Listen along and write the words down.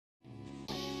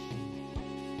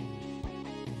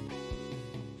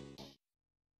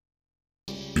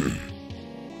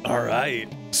Alright,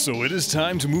 so it is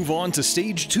time to move on to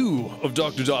stage 2 of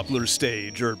Dr. Doppler's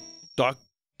stage, or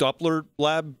Doppler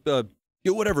Lab,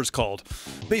 whatever it's called.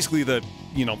 Basically the,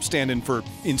 stand-in for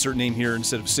insert name here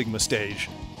instead of Sigma stage.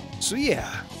 So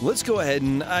yeah, let's go ahead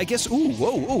and I guess, ooh,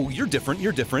 whoa, you're different.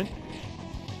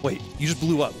 Wait, you just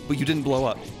blew up, but you didn't blow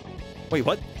up. Wait,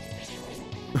 what?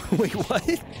 Wait,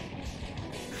 what?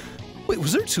 Wait,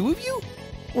 was there 2 of you?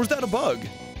 Or is that a bug?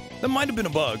 That might have been a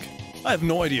bug. I have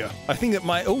no idea. I think that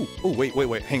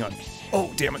wait, hang on.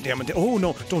 Oh, damn it. Oh,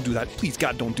 no, don't do that. Please,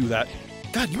 God, don't do that.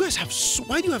 God, you guys have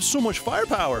why do you have so much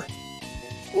firepower?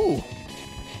 Ooh.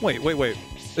 Wait.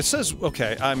 It says,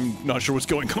 okay, I'm not sure what's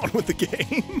going on with the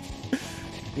game.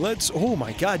 Oh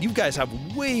my God, you guys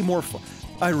have way more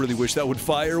I really wish that would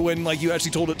fire when, like, you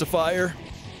actually told it to fire.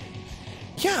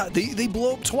 Yeah, they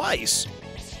blow up twice.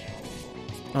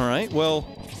 Alright, well,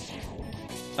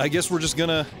 I guess we're just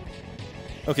gonna...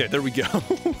 Okay, there we go.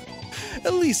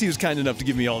 At least he was kind enough to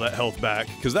give me all that health back,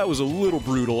 because that was a little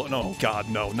brutal. And oh God,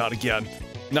 no, not again.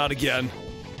 Not again.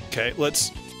 Okay,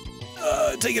 let's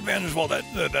take advantage of all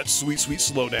that sweet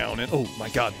slowdown. And oh my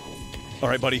God.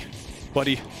 Alright, buddy,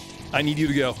 I need you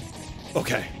to go.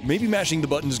 Okay, maybe mashing the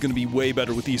button is going to be way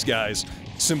better with these guys.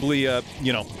 Simply,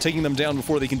 taking them down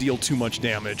before they can deal too much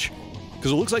damage.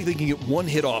 Because it looks like they can get one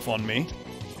hit off on me.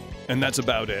 And that's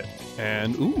about it.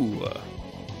 And, ooh...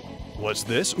 what's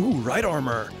this? Ooh, right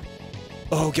armor.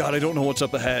 Oh God, I don't know what's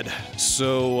up ahead.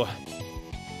 So...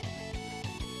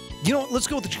 you know what, let's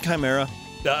go with the Chimera.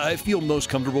 I feel most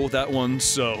comfortable with that one,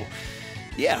 so...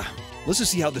 yeah, let's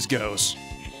just see how this goes.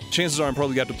 Chances are I'm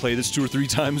probably going to have to play this 2 or 3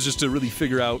 times just to really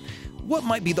figure out what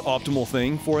might be the optimal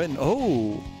thing for it. And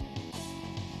oh...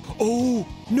 oh,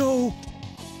 no!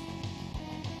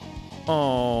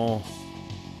 Oh...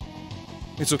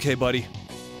 it's okay, buddy.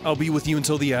 I'll be with you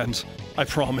until the end. I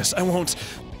promise. I won't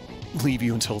leave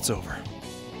you until it's over.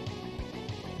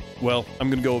 Well, I'm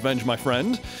gonna go avenge my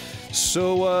friend.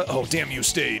 So, oh, damn you,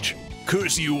 stage.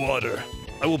 Curse you, water.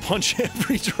 I will punch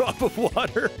every drop of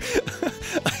water.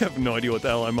 I have no idea what the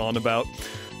hell I'm on about.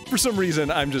 For some reason,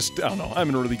 I don't know, I'm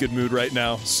in a really good mood right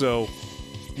now, so...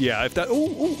 yeah, if that...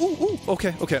 ooh,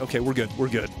 okay, we're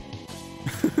good.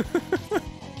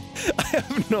 I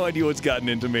have no idea what's gotten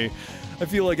into me. I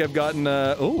feel like I've gotten,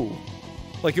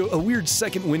 like a weird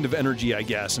second wind of energy, I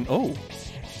guess, and oh.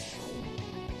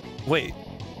 Wait.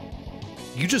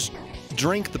 You just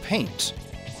drank the paint.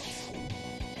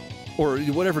 Or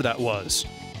whatever that was.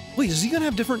 Wait, is he gonna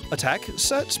have different attack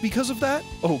sets because of that?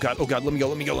 Oh God, let me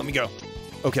go.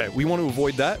 Okay, we want to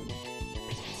avoid that.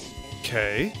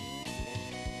 Okay,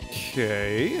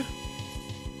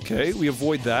 we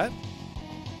avoid that.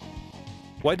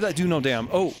 Why did that do no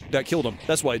damage? Oh, that killed him.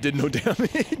 That's why it did no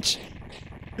damage.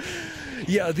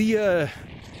 Yeah, the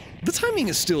timing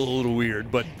is still a little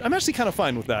weird, but I'm actually kind of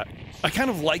fine with that. I kind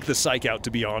of like the psych out,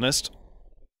 to be honest.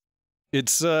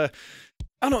 It's, I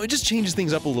don't know, it just changes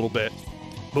things up a little bit.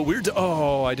 But weird to-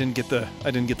 oh, I didn't get the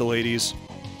ladies.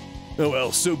 Oh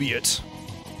well, so be it.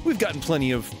 We've gotten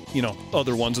plenty of,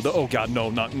 other ones of the- oh God,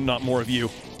 no, not more of you.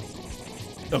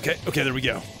 Okay, there we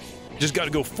go. Just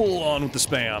gotta go full on with the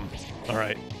spam.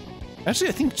 Alright. Actually,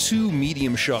 I think 2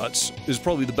 medium shots is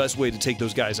probably the best way to take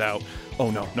those guys out. Oh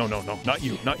no, not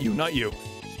you.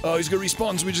 Oh, he's gonna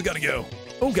respawn, so we just gotta go.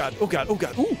 Oh God.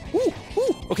 Ooh.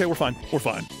 Okay, we're fine.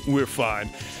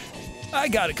 I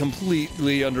got it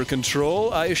completely under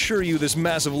control. I assure you this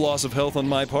massive loss of health on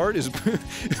my part is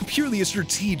purely a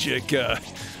strategic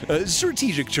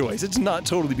choice. It's not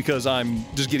totally because I'm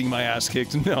just getting my ass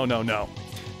kicked. No.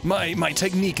 My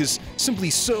technique is simply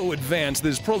so advanced that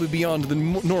it's probably beyond the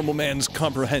normal man's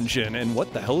comprehension. And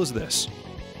what the hell is this?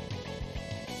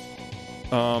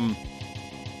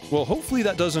 Well, hopefully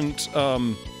that doesn't,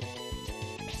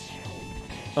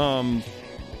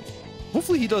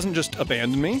 hopefully he doesn't just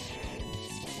abandon me.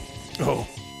 Oh,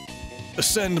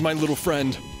 ascend, my little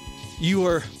friend. You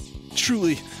are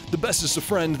truly the bestest of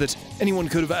friend that anyone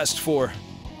could have asked for.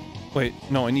 Wait,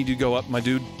 no, I need you to go up, my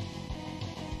dude.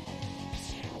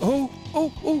 Oh,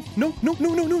 no.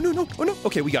 Oh, no.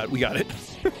 Okay, we got it.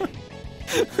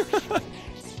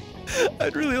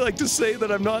 I'd really like to say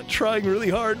that I'm not trying really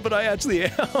hard, but I actually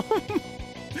am.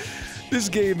 This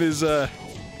game is,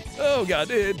 oh God,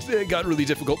 it got really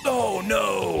difficult. Oh,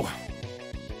 no!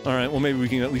 Alright, well maybe we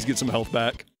can at least get some health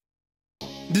back.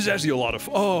 This is actually a lot of...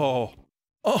 oh!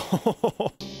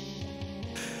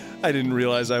 I didn't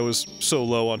realize I was so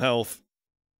low on health.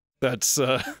 That's,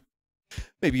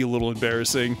 maybe a little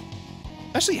embarrassing.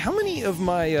 Actually, how many of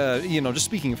my, just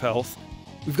speaking of health,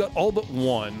 we've got all but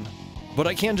 1. But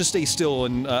I can just stay still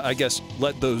and, I guess,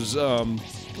 let those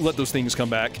things come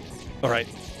back. Alright.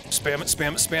 Spam it,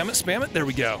 spam it, spam it, spam it. There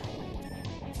we go.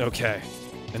 Okay.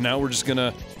 And now we're just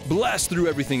gonna blast through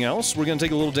everything else. We're gonna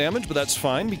take a little damage, but that's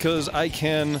fine because I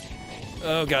can...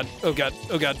 Oh god, oh god,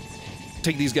 oh god.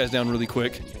 Take these guys down really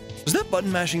quick. Does that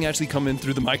button mashing actually come in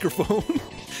through the microphone?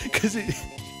 Because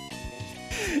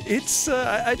it's...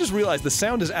 I just realized the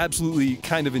sound is absolutely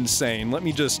kind of insane. Let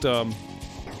me just, let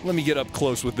me get up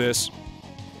close with this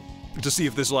to see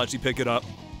if this will actually pick it up.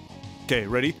 Okay,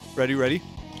 ready? Ready, ready?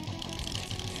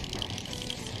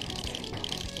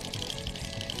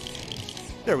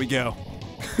 There we go.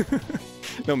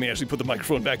 Let me actually put the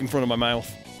microphone back in front of my mouth.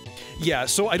 Yeah,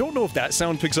 so I don't know if that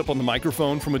sound picks up on the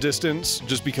microphone from a distance,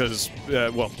 just because,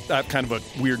 well, I have kind of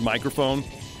a weird microphone.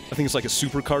 I think it's like a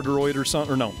super cardioid or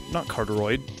something, or no, not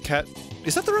cardioid, cat.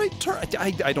 Is that the right term?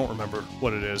 I don't remember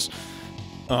what it is.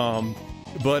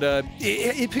 But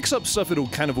it picks up stuff at a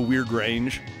kind of a weird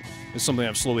range. It's something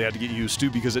I've slowly had to get used to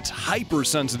because it's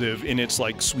hypersensitive in its,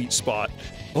 like, sweet spot.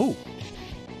 Oh.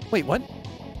 Wait, what?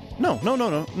 No, no, no,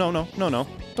 no, no, no, no, no.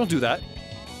 Don't do that.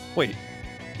 Wait.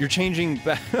 You're changing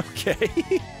back. Okay.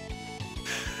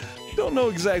 Don't know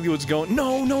exactly what's going...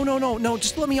 No, no, no, no, no.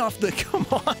 Just let me off the... Come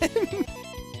on.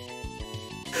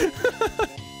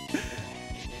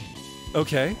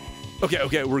 Okay. Okay,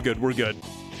 okay, we're good, we're good.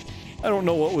 I don't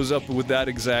know what was up with that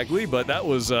exactly, but that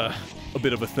was a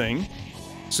bit of a thing.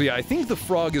 So yeah, I think the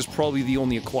frog is probably the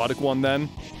only aquatic one then.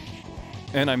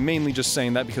 And I'm mainly just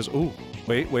saying that because... Oh,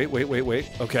 wait, wait, wait, wait, wait.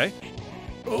 Okay.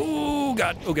 Oh,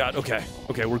 God. Oh, God. Okay.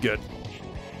 Okay, we're good.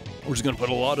 We're just gonna put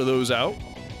a lot of those out.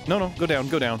 No, no, go down,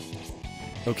 go down.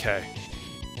 Okay.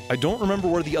 I don't remember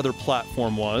where the other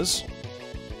platform was.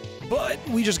 But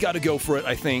we just gotta go for it,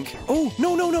 I think. Oh,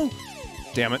 no, no, no!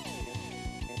 Damn it.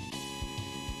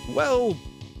 Well,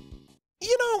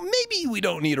 you know, maybe we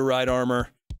don't need a ride armor.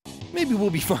 Maybe we'll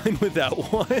be fine with that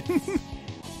one.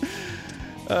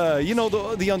 You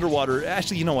know, the underwater...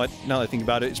 Actually, you know what? Now that I think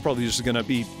about it, it's probably just gonna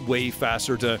be way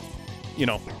faster to, you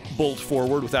know, bolt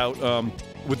forward without,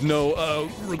 with no,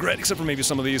 regret, except for maybe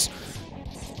some of these.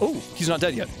 Oh, he's not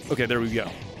dead yet. Okay, there we go.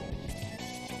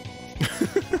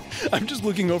 I'm just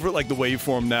looking over at, like, the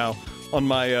waveform now on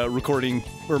my, recording,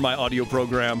 or my audio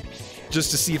program,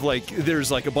 just to see if, like,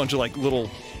 there's, like, a bunch of, like, little,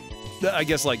 I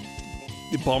guess, like,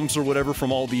 bumps or whatever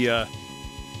from all the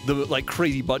like,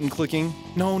 crazy button clicking.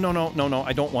 No, no, no, no, no,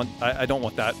 I don't want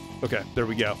that. Okay, there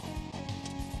we go.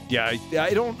 Yeah,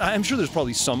 I'm sure there's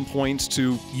probably some points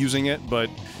to using it, but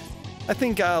I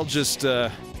think I'll just do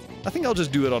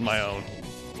it on my own.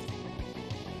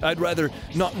 I'd rather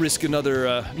not risk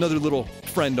another little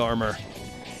friend armor.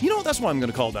 You know what, that's what I'm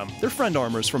gonna call them. They're friend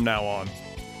armors from now on.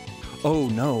 Oh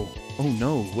no, oh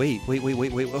no, wait, wait, wait,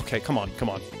 wait, wait, okay, come on, come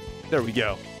on. There we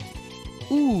go.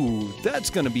 Ooh, that's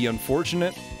gonna be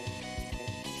unfortunate.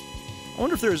 I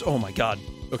wonder if there's... Oh my god.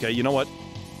 Okay, you know what?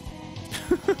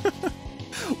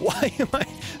 Why am I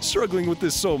struggling with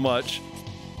this so much?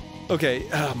 Okay,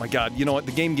 oh my god, you know what?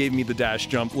 The game gave me the dash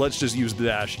jump. Let's just use the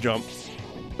dash jump.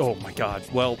 Oh my god,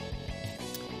 well...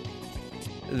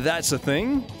 That's a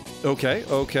thing. Okay,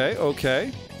 okay,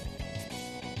 okay.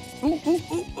 Ooh, ooh,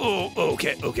 ooh, oh,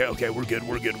 okay, okay, okay, we're good,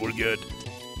 we're good, we're good.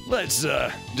 Let's,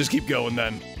 just keep going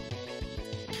then.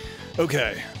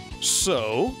 Okay,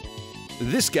 so...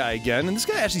 This guy again, and this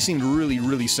guy actually seemed really,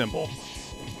 really simple.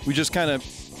 We just kind of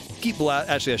keep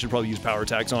actually, I should probably use power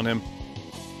attacks on him,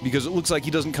 because it looks like he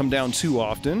doesn't come down too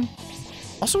often.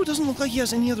 Also, it doesn't look like he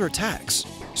has any other attacks.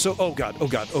 So, oh god, oh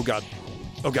god, oh god,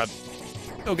 oh god,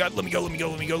 oh god, let me go, let me go,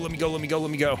 let me go, let me go, let me go,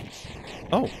 let me go.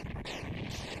 Oh.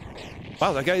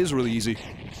 Wow, that guy is really easy.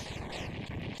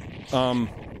 I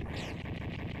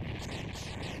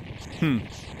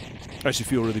actually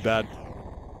feel really bad.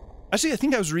 Actually, I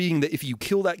think I was reading that if you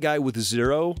kill that guy with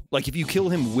Zero, like if you kill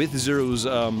him with Zero's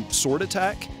sword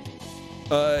attack,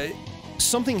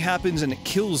 something happens and it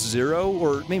kills Zero,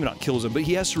 or maybe not kills him, but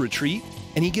he has to retreat,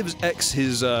 and he gives X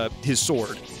his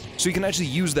sword. So you can actually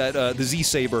use that, the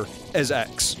Z-Saber as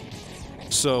X.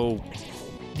 So,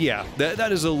 yeah,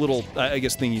 that is a little, I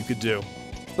guess, thing you could do.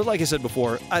 But like I said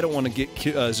before, I don't want to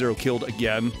get Zero killed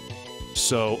again.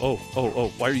 So,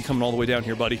 oh, why are you coming all the way down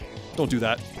here, buddy? Don't do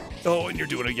that. Oh, and you're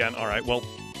doing it again. All right, well,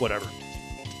 whatever.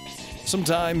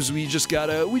 Sometimes we just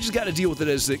gotta deal with it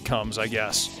as it comes, I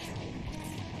guess.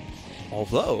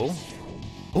 Although,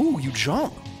 oh, you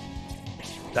jump.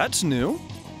 That's new.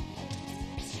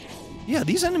 Yeah,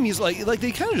 these enemies, like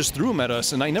they kind of just threw them at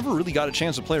us, and I never really got a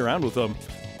chance to play around with them.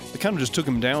 I kind of just took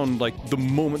them down, like, the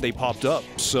moment they popped up,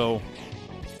 so...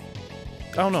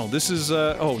 I don't know, this is,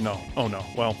 oh no,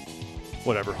 well,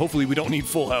 whatever. Hopefully we don't need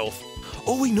full health.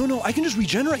 Oh wait, no, I can just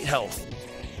regenerate health.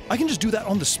 I can just do that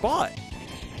on the spot.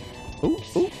 Ooh,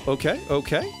 okay.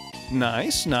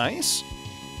 Nice, nice.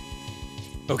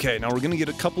 Okay, now we're gonna get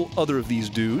a couple other of these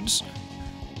dudes.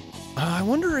 I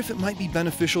wonder if it might be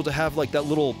beneficial to have, like, that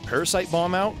little parasite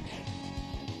bomb out.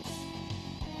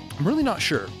 I'm really not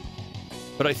sure.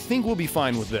 But I think we'll be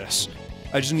fine with this.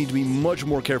 I just need to be much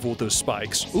more careful with those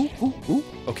spikes. Ooh, ooh, ooh,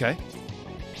 okay.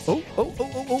 Oh, oh,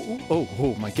 oh, oh, oh, oh, oh,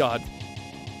 oh my god.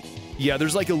 Yeah,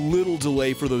 there's like a little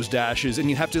delay for those dashes, and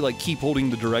you have to like keep holding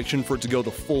the direction for it to go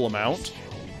the full amount.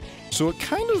 So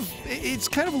it's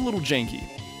kind of a little janky.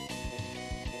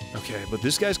 Okay, but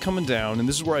this guy's coming down, and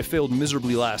this is where I failed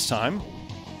miserably last time.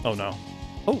 Oh no.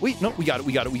 Oh wait, no, we got it,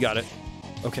 we got it, we got it.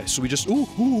 Okay, so we just, ooh,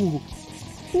 ooh,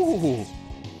 ooh.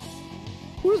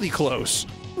 Really close.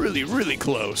 Really, really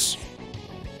close.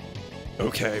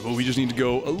 Okay, but we just need to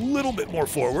go a little bit more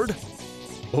forward.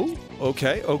 Oh,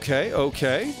 okay, okay,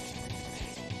 okay.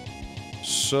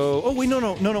 So, oh wait,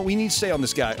 no, we need to stay on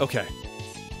this guy. Okay.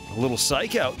 A little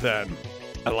psych out then.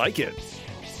 I like it.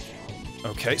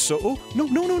 Okay, so, oh, no,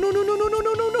 no, no, no, no, no, no, no,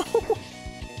 no, no, no.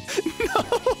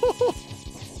 No.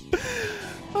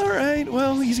 All right,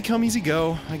 well, easy come, easy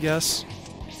go, I guess.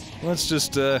 Let's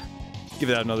just, give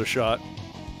that another shot.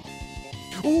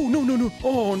 Oh, no, no, no.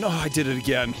 Oh, no, I did it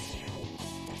again.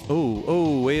 Oh,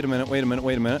 oh, wait a minute, wait a minute,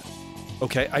 wait a minute.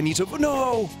 Okay, I need to...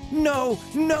 No! No!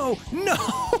 No! No!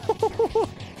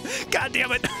 God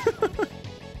damn it!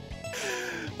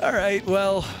 Alright,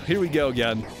 well, here we go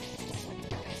again.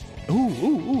 Ooh,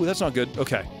 ooh, ooh, that's not good.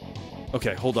 Okay.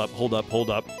 Okay, hold up, hold up, hold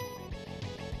up.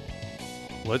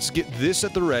 Let's get this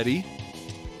at the ready.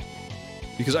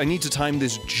 Because I need to time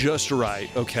this just right,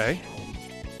 okay?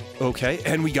 Okay,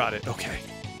 and we got it, okay.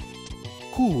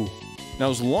 Whew. Now,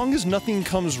 as long as nothing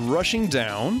comes rushing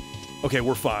down... Okay,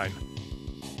 we're fine.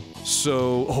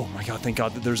 So... Oh my god, thank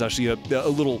god that there's actually a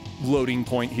little loading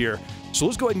point here. So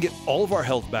let's go ahead and get all of our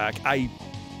health back. I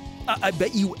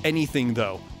bet you anything,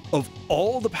 though, of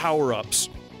all the power-ups,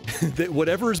 that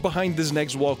whatever is behind this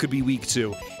next wall could be weak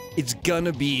to, it's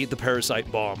gonna be the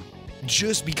Parasite Bomb.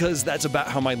 Just because that's about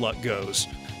how my luck goes.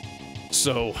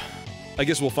 So, I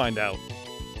guess we'll find out.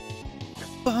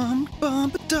 Bum, bum,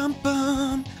 ba-dum,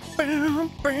 bum.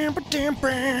 Bam, bam, ba-dam,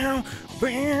 bam.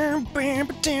 Bam, bam,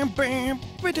 ba-dam, bam.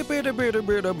 Bida, bida, bida,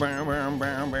 bida, bam, bam,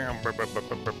 bam, bam.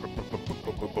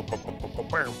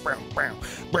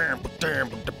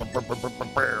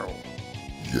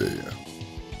 Yeah.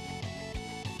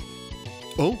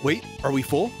 Oh, wait, are we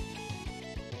full?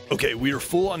 Okay, we are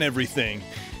full on everything.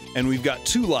 And we've got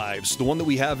 2 lives. The one that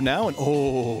we have now, and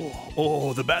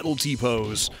oh, the battle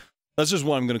T-pose. That's just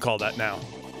what I'm gonna call that now.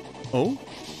 Oh?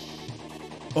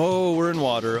 Oh, we're in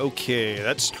water. Okay,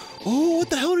 that's... Oh, what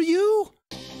the hell are you?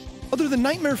 Other than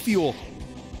nightmare fuel.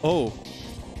 Oh.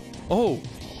 Oh.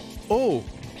 Oh.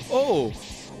 Oh.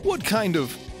 What kind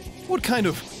of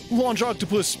launch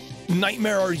octopus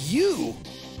nightmare are you?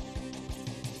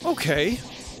 Okay.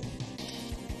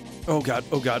 Oh god,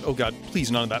 oh god, oh god.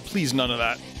 Please none of that. Please none of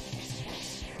that.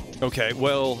 Okay,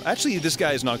 well, actually this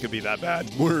guy is not gonna be that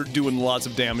bad. We're doing lots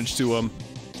of damage to him.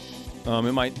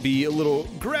 It might be a little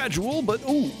gradual, but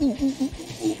ooh.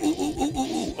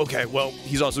 Okay, well,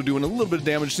 he's also doing a little bit of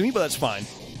damage to me, but that's fine.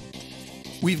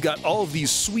 We've got all of these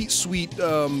sweet, sweet,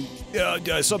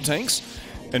 sub-tanks,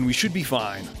 and we should be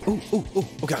fine. Oh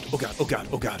god, oh god, oh god,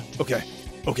 oh god. Okay,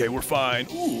 okay, we're fine.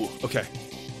 Ooh, okay.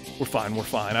 We're fine, we're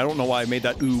fine. I don't know why I made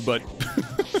that ooh, but...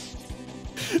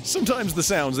 Sometimes the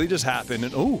sounds, they just happen,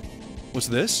 and oh, what's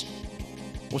this?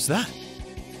 What's that?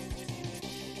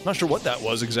 Not sure what that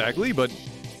was exactly, but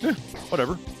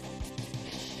whatever.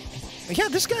 Yeah,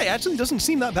 this guy actually doesn't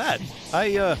seem that bad.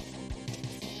 I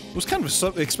was kind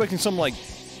of expecting some, like,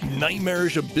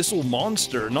 nightmarish abyssal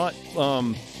monster, not,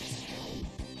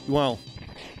 well,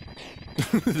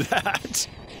 that.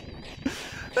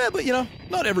 But, you know,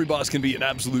 not every boss can be an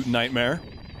absolute nightmare.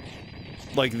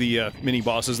 Like the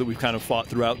mini-bosses that we've kind of fought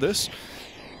throughout this.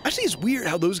 Actually, it's weird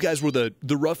how those guys were the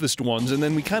roughest ones, and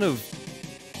then we kind of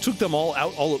took them all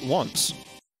out all at once.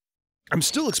 I'm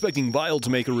still expecting Vile to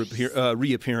make a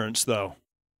reappearance, though.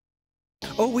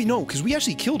 Oh, wait, no, because we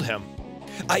actually killed him.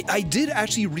 I did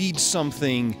actually read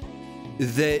something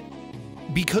that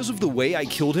because of the way I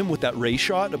killed him with that ray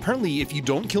shot, apparently if you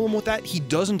don't kill him with that, he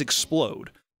doesn't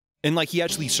explode. And, like, he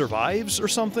actually survives or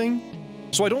something.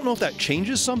 So I don't know if that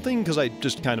changes something, because I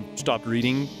just kind of stopped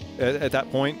reading at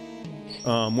that point.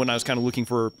 When I was kind of looking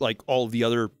for, like, all of the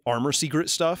other armor secret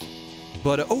stuff.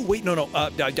 But, oh, wait, no,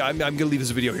 I'm gonna leave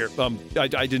this video here. I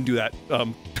didn't do that.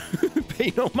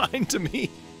 Pay no mind to me.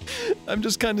 I'm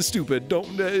just kind of stupid. Don't,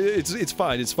 it's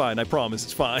fine, I promise,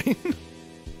 it's fine.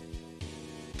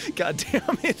 God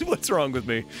damn it, what's wrong with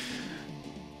me?